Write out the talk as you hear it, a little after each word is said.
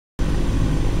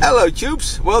Hello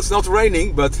tubes! Well, it's not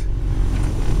raining, but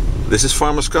this is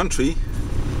farmers' country.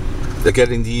 They're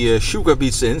getting the sugar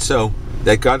beets in, so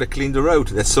they gotta clean the road.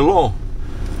 That's the law.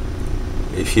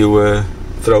 If you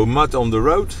throw mud on the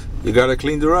road, you gotta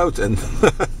clean the road. And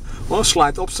well,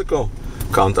 slight obstacle.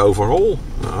 Can't overhaul.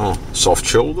 Oh, soft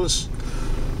shoulders.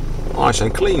 Nice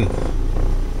and clean.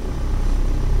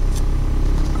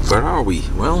 Where are we?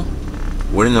 Well,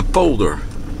 we're in a polder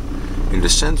in the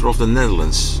center of the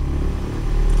Netherlands.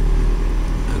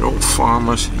 And all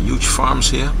farmers, huge farms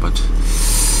here, but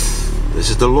this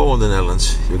is the law in the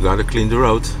Netherlands. You gotta clean the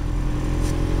road.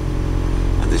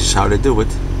 And this is how they do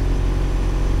it.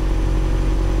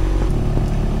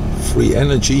 Free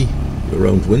energy, your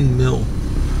own windmill.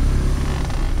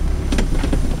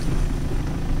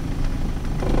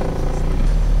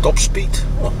 Top speed,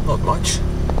 oh, not much.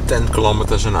 10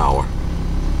 kilometers an hour.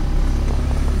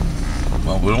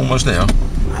 Well, we're almost there.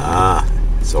 Ah,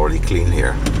 it's already clean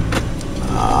here.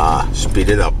 Ah, speed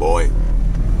it up, boy.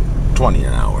 20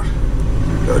 an hour.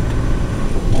 Good.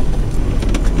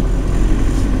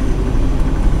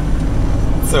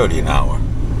 30 an hour.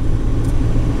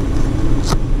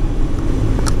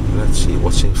 Let's see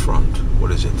what's in front.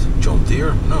 What is it? John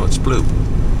Deere? No, it's blue.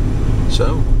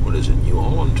 So, what is it? New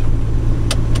Holland?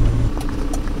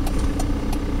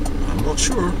 I'm not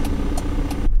sure.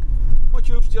 Well,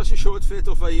 tubes, just a short fit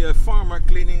of a farmer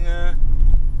cleaning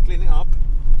up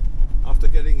after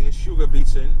getting his sugar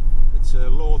beets in. It's a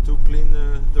law to clean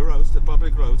the roads, the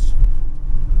public roads.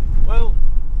 Well,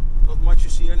 not much to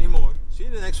see anymore. See you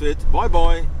in the next vid. Bye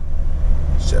bye.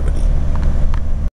 70.